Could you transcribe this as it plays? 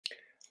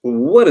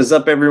What is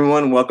up,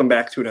 everyone? Welcome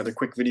back to another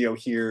quick video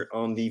here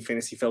on the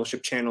Fantasy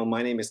Fellowship channel.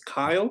 My name is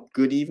Kyle.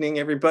 Good evening,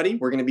 everybody.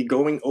 We're going to be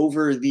going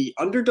over the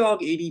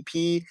Underdog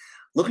ADP,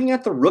 looking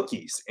at the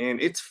rookies.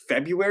 And it's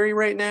February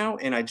right now,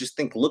 and I just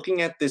think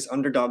looking at this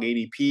Underdog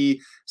ADP,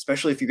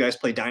 especially if you guys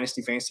play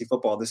Dynasty Fantasy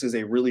Football, this is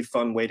a really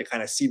fun way to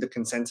kind of see the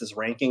consensus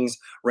rankings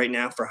right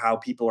now for how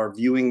people are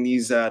viewing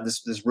these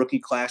this rookie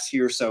class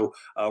here. So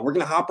we're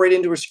going to hop right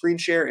into a screen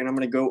share, and I'm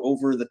going to go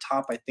over the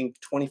top, I think,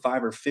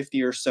 25 or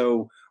 50 or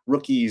so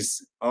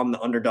rookies on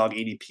the Underdog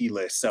ADP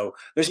list. So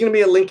there's going to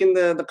be a link in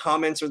the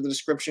comments or the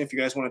description if you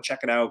guys want to check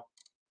it out.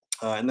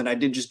 And then I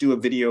did just do a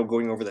video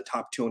going over the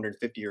top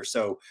 250 or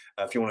so.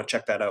 If you want to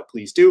check that out,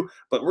 please do.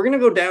 But we're going to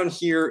go down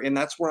here, and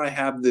that's where I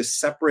have this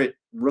separate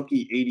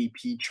rookie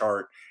ADP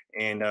chart.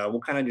 And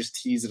we'll kind of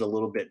just tease it a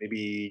little bit,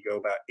 maybe go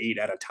about 8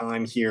 at a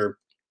time here.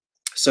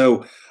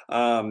 So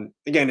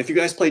again, if you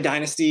guys play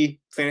Dynasty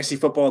Fantasy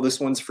Football, this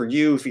one's for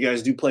you. If you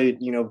guys do play,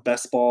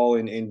 best ball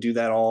and do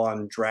that all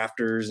on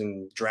Drafters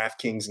and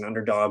DraftKings and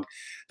Underdog,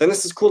 then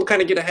this is cool to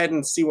kind of get ahead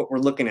and see what we're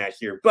looking at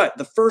here. But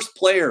the first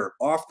player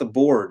off the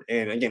board,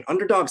 and again,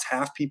 Underdog's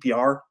half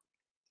PPR,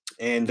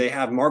 and they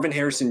have Marvin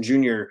Harrison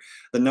Jr.,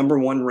 the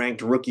 #1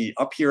 ranked rookie,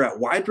 up here at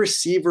wide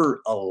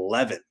receiver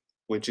 11.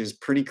 Which is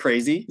pretty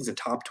crazy. He's a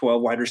top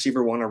 12 wide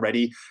receiver one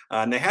already.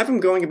 And they have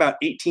him going about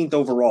 18th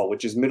overall,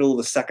 which is middle of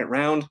the second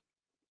round.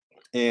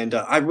 And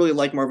I really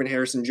like Marvin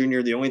Harrison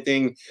Jr. The only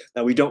thing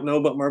that we don't know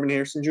about Marvin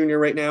Harrison Jr.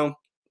 right now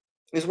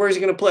is where he's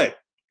going to play.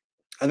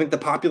 I think the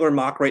popular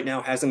mock right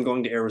now has him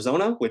going to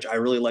Arizona, which I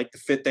really like the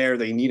fit there.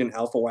 They need an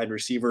alpha wide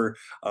receiver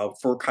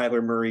for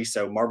Kyler Murray.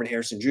 So Marvin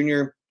Harrison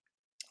Jr.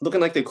 looking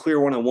like the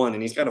clear one-on-one,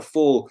 and he's got a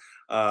full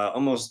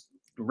almost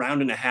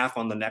round and a half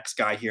on the next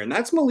guy here, and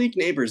that's Malik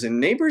Neighbors. And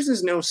Neighbors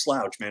is no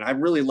slouch, man. I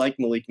really like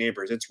Malik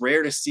Neighbors. It's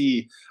rare to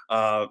see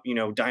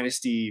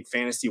dynasty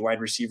fantasy wide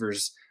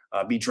receivers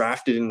be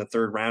drafted in the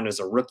third round as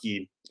a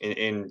rookie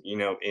in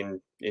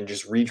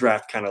just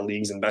redraft kind of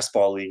leagues and best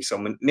ball leagues.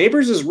 So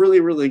Neighbors is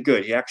really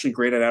good. He actually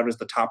graded out as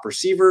the top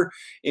receiver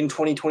in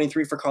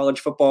 2023 for college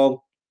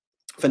football.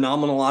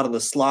 Phenomenal out of the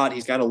slot.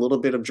 He's got a little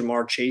bit of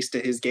Jamar Chase to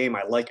his game.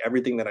 I like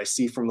everything that I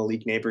see from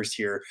Malik Neighbors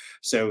here.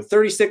 So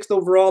 36th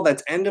overall,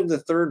 that's end of the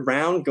third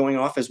round, going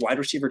off as wide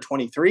receiver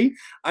 23.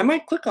 I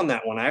might click on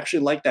that one. I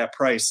actually like that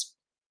price.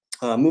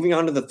 Moving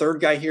on to the third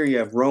guy here, you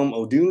have Rome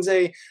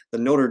Odunze, the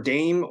Notre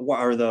Dame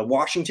or the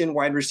Washington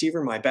wide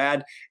receiver, my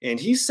bad. And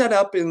he's set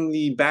up in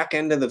the back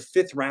end of the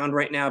fifth round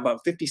right now,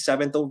 about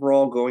 57th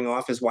overall, going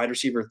off as wide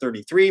receiver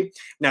 33.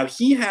 Now,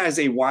 he has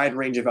a wide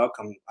range of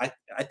outcome. I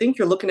think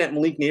you're looking at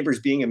Malik Neighbors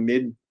being a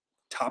mid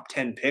top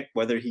 10 pick,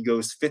 whether he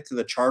goes fifth to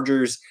the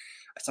Chargers.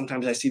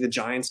 Sometimes I see the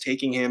Giants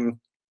taking him.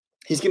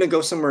 He's going to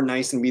go somewhere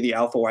nice and be the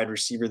alpha wide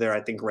receiver there,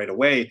 I think, right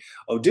away.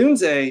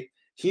 Odunze,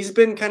 he's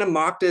been kind of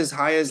mocked as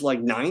high as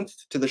like 9th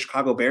to the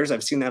Chicago Bears.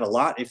 I've seen that a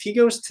lot. If he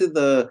goes to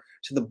the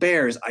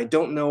Bears, I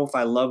don't know if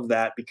I love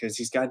that because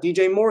he's got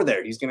DJ Moore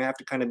there. He's going to have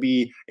to kind of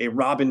be a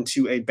Robin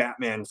to a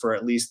Batman for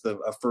at least the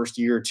first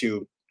year or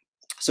two.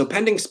 So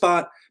pending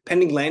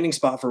landing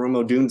spot for Rome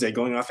Odunze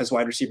going off as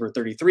wide receiver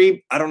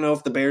 33. I don't know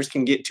if the Bears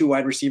can get 2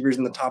 wide receivers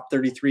in the top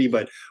 33,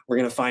 but we're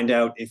going to find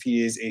out if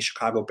he is a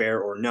Chicago Bear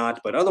or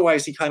not. But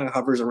otherwise, he kind of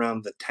hovers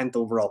around the 10th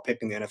overall pick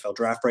in the NFL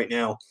draft right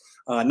now.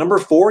 Number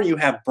 4, you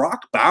have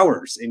Brock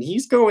Bowers, and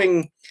he's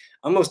going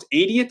almost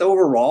 80th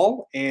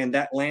overall, and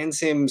that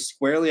lands him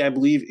squarely, I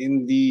believe,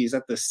 he's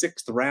at the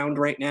 6th round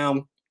right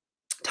now.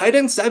 Tight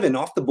end 7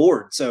 off the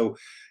board. So,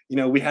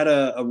 we had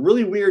a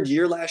really weird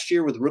year last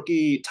year with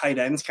rookie tight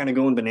ends kind of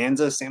going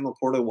bonanza. Sam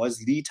Laporta was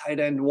the tight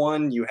end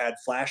one. You had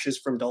flashes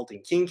from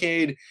Dalton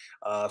Kincaid,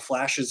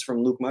 flashes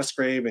from Luke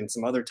Musgrave, and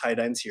some other tight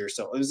ends here.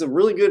 So it was a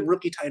really good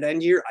rookie tight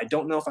end year. I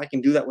don't know if I can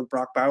do that with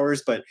Brock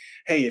Bowers, but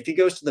hey, if he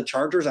goes to the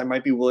Chargers, I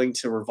might be willing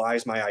to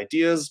revise my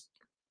ideas.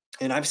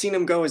 And I've seen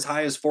him go as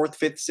high as 4th,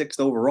 5th, 6th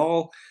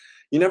overall.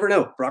 You never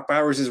know. Brock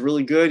Bowers is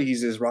really good.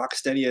 He's as rock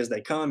steady as they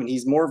come, and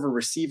he's more of a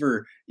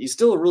receiver. He's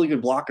still a really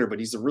good blocker, but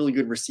he's a really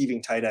good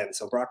receiving tight end.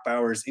 So Brock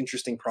Bowers,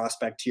 interesting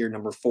prospect here,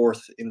 number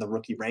 4th in the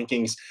rookie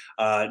rankings.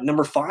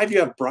 Number 5, you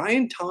have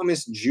Brian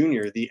Thomas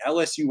Jr., the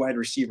LSU wide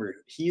receiver.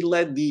 He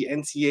led the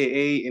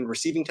NCAA in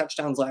receiving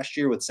touchdowns last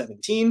year with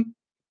 17.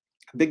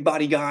 Big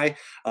body guy,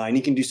 and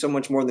he can do so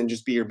much more than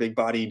just be your big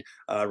bodied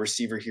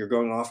receiver here,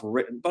 going off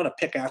about a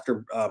pick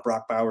after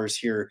Brock Bowers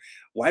here.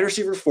 Wide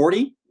receiver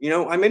 40,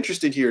 I'm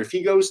interested here. If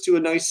he goes to a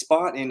nice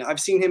spot, and I've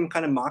seen him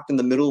kind of mocked in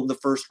the middle of the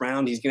first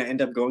round, he's going to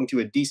end up going to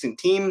a decent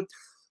team.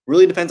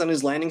 Really depends on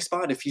his landing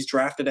spot. If he's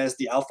drafted as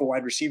the alpha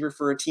wide receiver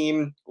for a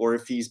team, or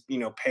if he's,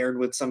 paired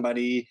with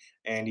somebody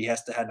and he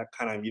has to have to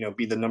kind of,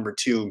 be the number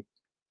 2.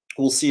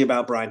 We'll see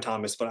about Brian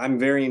Thomas, but I'm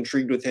very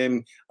intrigued with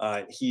him.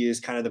 He is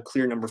kind of the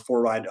clear number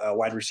 4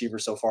 wide receiver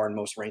so far in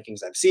most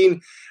rankings I've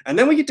seen. And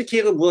then we get to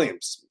Caleb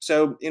Williams.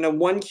 So in a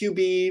 1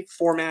 QB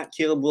format,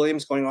 Caleb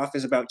Williams going off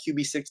is about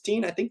QB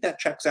 16. I think that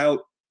checks out.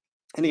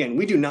 And again,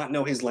 we do not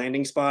know his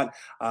landing spot.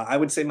 I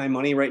would say my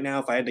money right now,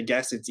 if I had to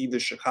guess, it's either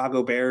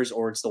Chicago Bears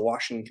or it's the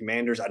Washington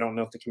Commanders. I don't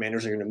know if the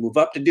Commanders are going to move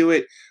up to do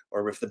it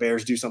or if the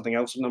Bears do something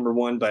else with number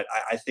 1, but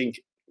I think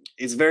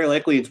it's very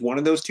likely it's one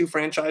of those two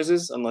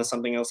franchises unless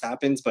something else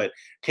happens. But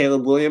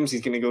Caleb Williams,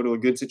 he's going to go to a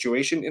good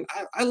situation. And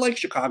I like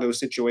Chicago's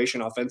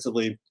situation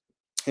offensively.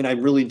 And I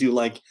really do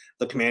like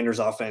the Commanders'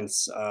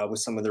 offense with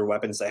some of their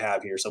weapons they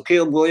have here. So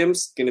Caleb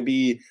Williams going to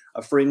be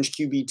a fringe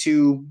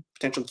QB2,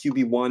 potential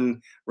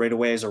QB1 right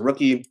away as a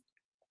rookie.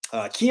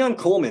 Keon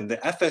Coleman, the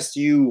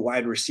FSU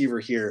wide receiver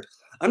here.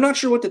 I'm not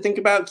sure what to think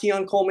about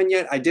Keon Coleman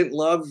yet. I didn't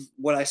love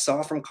what I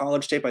saw from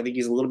college tape. I think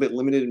he's a little bit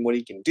limited in what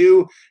he can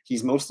do.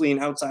 He's mostly an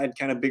outside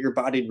kind of bigger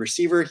bodied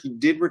receiver. He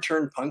did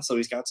return punts, so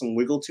he's got some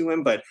wiggle to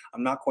him, but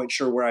I'm not quite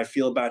sure where I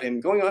feel about him.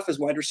 Going off as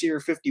wide receiver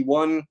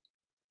 51,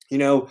 you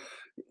know,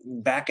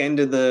 back end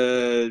of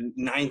the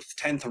 9th,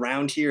 10th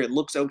round here, it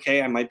looks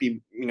okay. I might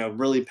be,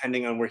 really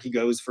depending on where he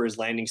goes for his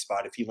landing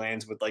spot. If he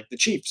lands with like the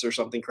Chiefs or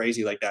something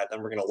crazy like that,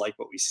 then we're going to like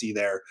what we see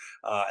there.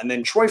 And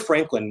then Troy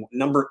Franklin,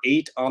 number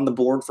 8 on the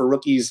board for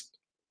rookies.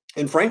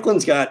 And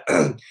Franklin's got,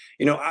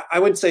 I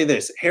would say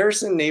this,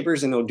 Harrison,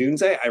 Neighbors, and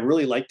Odunze. I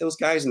really like those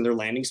guys, and their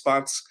landing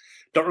spots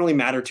don't really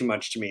matter too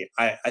much to me.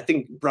 I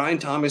think Brian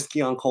Thomas,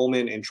 Keon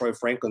Coleman, and Troy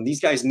Franklin,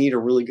 these guys need a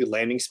really good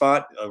landing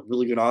spot, a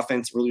really good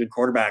offense, really good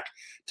quarterback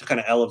to kind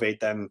of elevate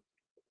them,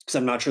 because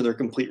I'm not sure they're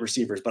complete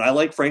receivers. But I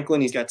like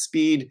Franklin. He's got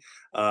speed,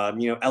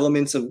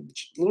 elements of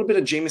a little bit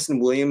of Jameson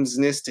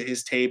Williams-ness to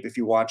his tape if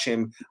you watch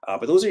him.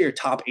 But those are your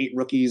top 8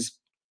 rookies.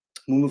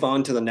 We'll move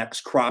on to the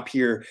next crop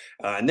here.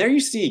 And there you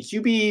see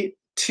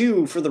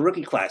QB2 for the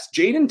rookie class.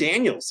 Jaden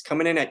Daniels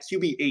coming in at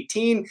QB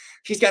 18.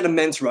 He's got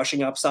immense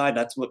rushing upside.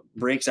 That's what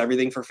breaks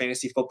everything for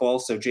fantasy football.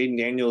 So Jaden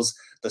Daniels,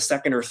 the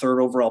 2nd or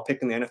 3rd overall pick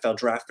in the NFL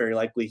draft, very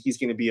likely he's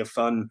going to be a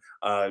fun,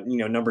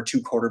 number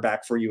 2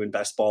 quarterback for you in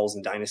best balls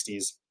and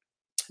dynasties.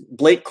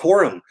 Blake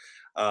Corum,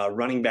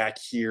 running back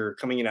here,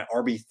 coming in at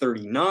RB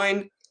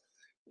 39.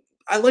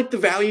 I like the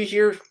value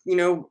here,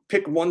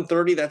 pick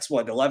 130. That's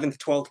what, 11th,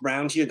 12th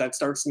round here. That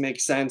starts to make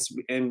sense.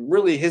 And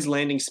really his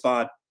landing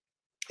spot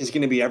is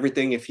going to be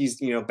everything. If he's,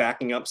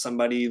 backing up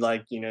somebody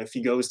like, if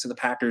he goes to the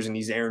Packers and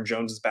he's Aaron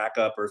Jones's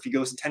backup, or if he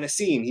goes to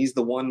Tennessee and he's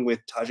the one with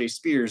Tajay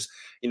Spears,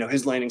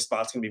 his landing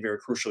spot's going to be very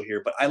crucial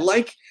here. But I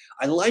like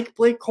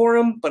Blake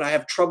Corum, but I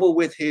have trouble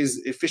with his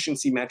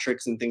efficiency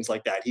metrics and things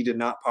like that. He did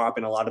not pop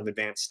in a lot of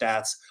advanced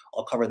stats.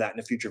 I'll cover that in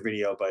a future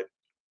video, but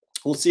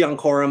we'll see on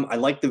Corum. I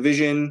like the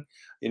vision.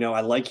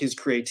 I like his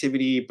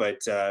creativity, but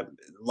a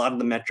lot of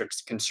the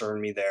metrics concern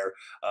me there.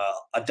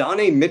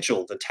 Adonai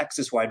Mitchell, the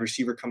Texas wide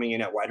receiver, coming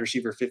in at wide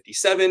receiver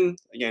 57.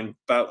 Again,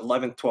 about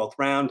 11th, 12th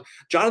round.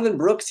 Jonathan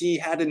Brooks, he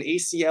had an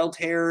ACL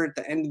tear at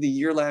the end of the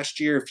year last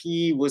year. If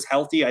he was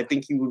healthy, I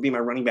think he would be my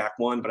running back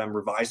 1, but I'm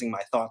revising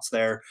my thoughts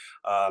there.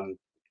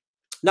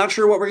 Not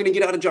sure what we're going to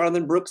get out of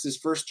Jonathan Brooks his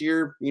first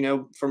year,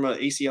 from an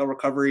ACL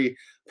recovery.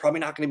 Probably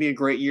not going to be a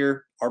great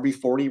year. RB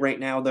 40 right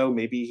now, though.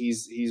 Maybe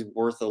he's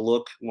worth a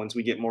look once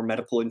we get more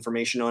medical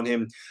information on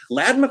him.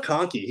 Ladd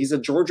McConkey, he's a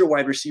Georgia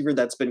wide receiver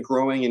that's been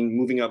growing and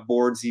moving up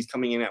boards. He's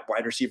coming in at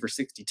wide receiver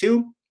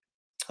 62.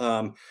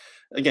 Again,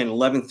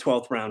 11th,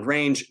 12th round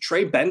range.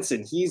 Trey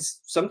Benson, he's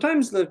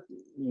sometimes the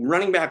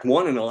running back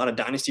 1 in a lot of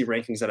dynasty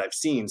rankings that I've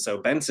seen. So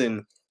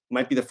Benson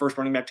might be the first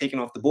running back taken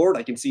off the board.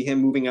 I can see him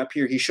moving up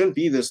here. He shouldn't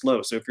be this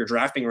low. So if you're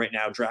drafting right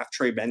now, draft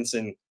Trey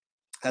Benson.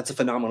 That's a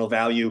phenomenal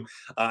value.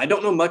 I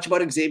don't know much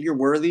about Xavier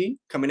Worthy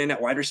coming in at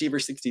wide receiver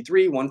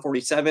 63,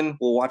 147.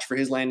 We'll watch for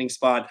his landing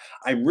spot.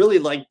 I really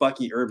like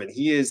Bucky Irvin.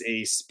 He is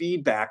a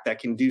speed back that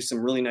can do some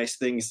really nice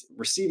things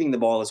receiving the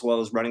ball as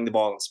well as running the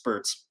ball in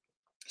spurts.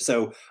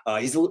 So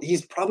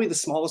he's probably the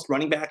smallest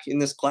running back in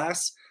this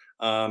class.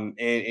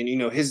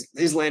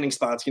 His landing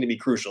spot's going to be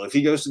crucial. If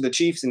he goes to the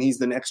Chiefs and he's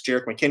the next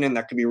Jerick McKinnon,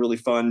 that could be really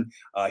fun.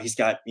 He's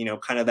got,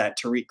 kind of that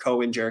Tariq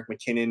Cohen, Jerick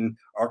McKinnon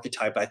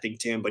archetype, I think,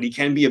 to him, but he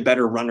can be a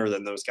better runner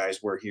than those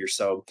guys were here.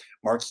 So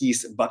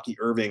Marquise Bucky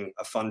Irving,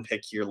 a fun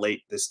pick here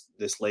late, this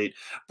late.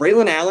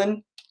 Braylon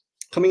Allen,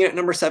 coming in at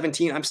number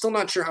 17. I'm still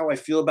not sure how I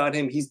feel about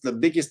him. He's the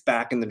biggest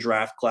back in the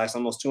draft class,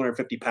 almost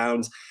 250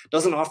 pounds.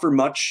 Doesn't offer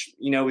much,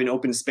 in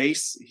open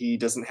space. He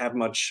doesn't have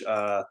much,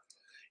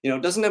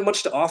 doesn't have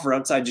much to offer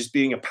outside just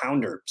being a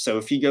pounder. So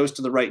if he goes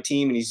to the right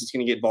team and he's just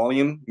going to get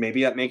volume,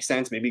 maybe that makes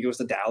sense. Maybe he goes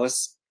to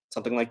Dallas,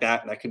 something like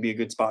that. That could be a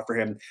good spot for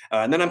him.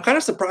 And then I'm kind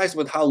of surprised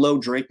with how low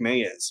Drake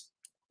May is,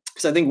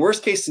 because I think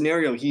worst case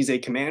scenario, he's a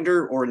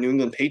Commander or a New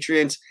England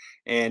Patriot.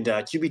 And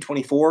QB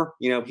 24,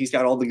 he's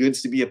got all the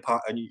goods to be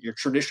your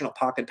traditional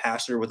pocket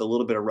passer with a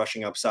little bit of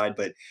rushing upside.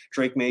 But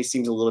Drake May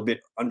seems a little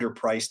bit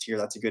underpriced here.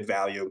 That's a good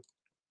value.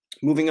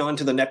 Moving on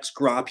to the next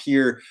crop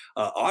here,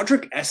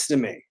 Audric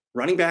Estime,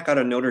 running back out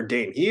of Notre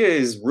Dame. He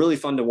is really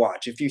fun to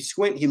watch. If you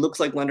squint, he looks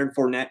like Leonard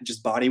Fournette,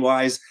 just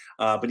body-wise,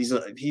 but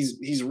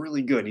he's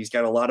really good. He's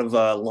got a lot of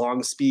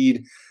long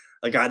speed,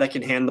 a guy that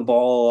can hand the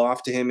ball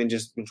off to him and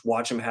just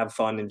watch him have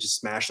fun and just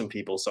smash some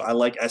people. So I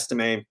like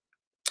Estime.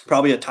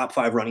 Probably a top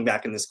 5 running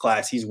back in this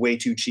class. He's way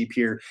too cheap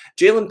here.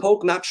 Jalen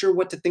Polk, not sure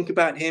what to think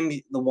about him.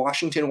 The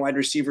Washington wide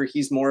receiver,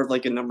 he's more of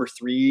like a number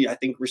 3, I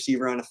think,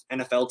 receiver on an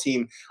NFL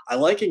team. I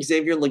like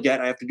Xavier Legette.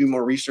 I have to do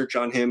more research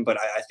on him, but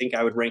I think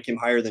I would rank him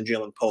higher than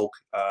Jalen Polk.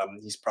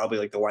 He's probably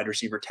like the wide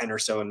receiver 10 or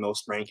so in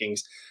most rankings.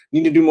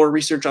 Need to do more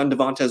research on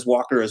Devontae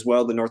Walker as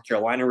well, the North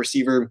Carolina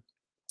receiver.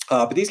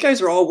 But these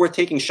guys are all worth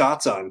taking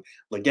shots on.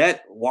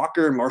 Leggett,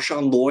 Walker,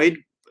 Marshawn Lloyd,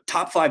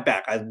 top 5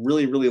 back. I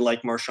really, really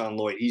like Marshawn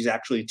Lloyd. He's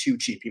actually too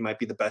cheap. He might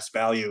be the best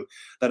value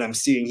that I'm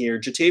seeing here.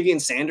 Jatavian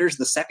Sanders,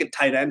 the second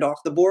tight end off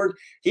the board,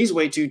 he's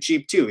way too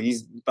cheap too.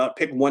 He's about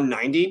pick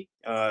 190.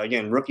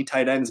 Again, rookie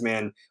tight ends,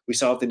 man. We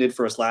saw what they did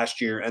for us last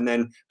year. And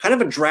then kind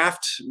of a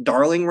draft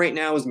darling right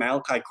now is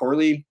Malachi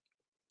Corley,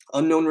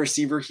 unknown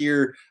receiver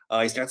here.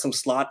 He's got some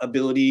slot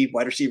ability,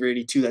 wide receiver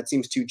 82. That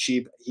seems too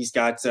cheap. He's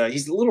a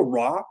little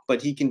raw,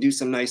 but he can do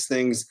some nice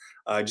things.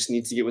 Just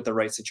needs to get with the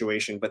right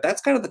situation. But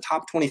that's kind of the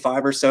top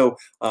 25 or so.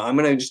 I'm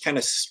going to just kind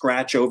of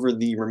scratch over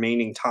the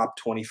remaining top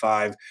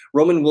 25.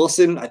 Roman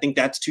Wilson, I think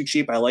that's too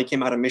cheap. I like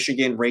him out of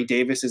Michigan. Ray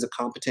Davis is a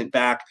competent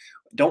back.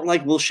 Don't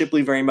like Will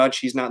Shipley very much.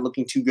 He's not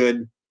looking too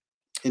good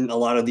in a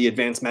lot of the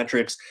advanced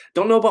metrics.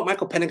 Don't know about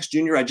Michael Penix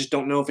Jr. I just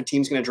don't know if a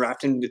team's going to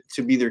draft him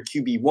to be their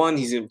QB1.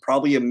 He's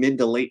probably a mid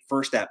to late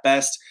first at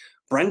best.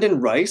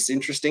 Brendan Rice,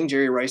 interesting.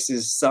 Jerry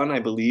Rice's son, I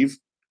believe.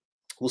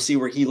 We'll see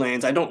where he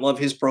lands. I don't love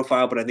his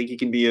profile, but I think he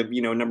can be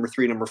a number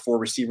 3, number 4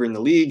 receiver in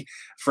the league.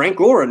 Frank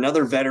Gore,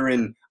 another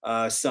veteran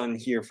son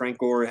here. Frank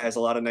Gore has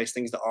a lot of nice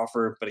things to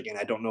offer, but again,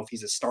 I don't know if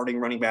he's a starting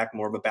running back,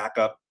 more of a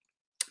backup.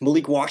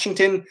 Malik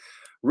Washington,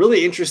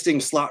 really interesting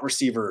slot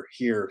receiver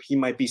here. He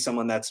might be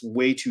someone that's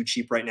way too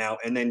cheap right now.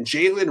 And then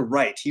Jalen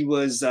Wright, he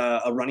was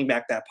a running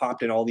back that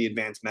popped in all the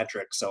advanced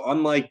metrics. So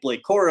unlike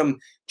Blake Corum,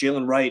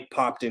 Jalen Wright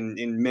popped in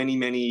many,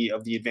 many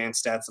of the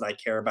advanced stats that I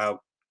care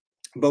about.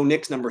 Bo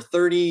Nix, number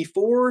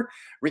 34.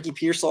 Ricky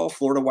Pearsall,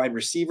 Florida wide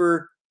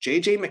receiver.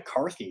 J.J.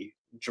 McCarthy,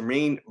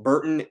 Jermaine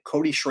Burton,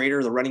 Cody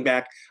Schrader, the running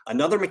back.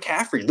 Another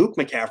McCaffrey, Luke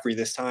McCaffrey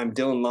this time.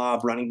 Dylan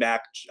Lobb, running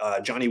back.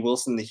 Johnny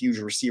Wilson, the huge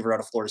receiver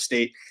out of Florida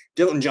State.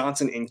 Dylan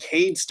Johnson, and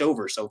Cade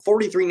Stover. So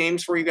 43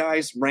 names for you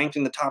guys, ranked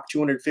in the top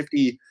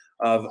 250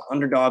 of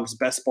Underdog's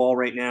best ball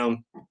right now.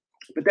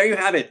 But there you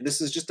have it. This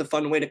is just a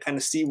fun way to kind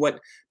of see what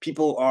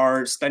people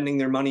are spending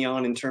their money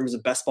on in terms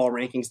of best ball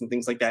rankings and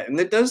things like that. And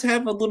it does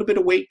have a little bit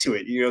of weight to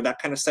it.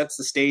 That kind of sets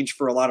the stage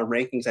for a lot of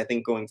rankings, I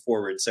think, going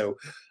forward. So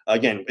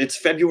again, it's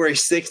February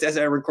 6th as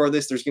I record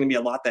this. There's going to be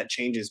a lot that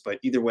changes, but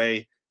either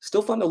way,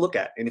 still fun to look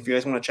at. And if you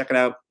guys want to check it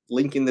out,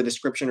 link in the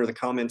description or the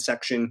comment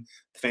section,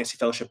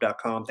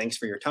 thefantasyfellowship.com. Thanks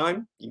for your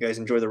time. You guys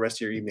enjoy the rest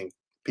of your evening.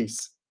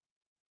 Peace.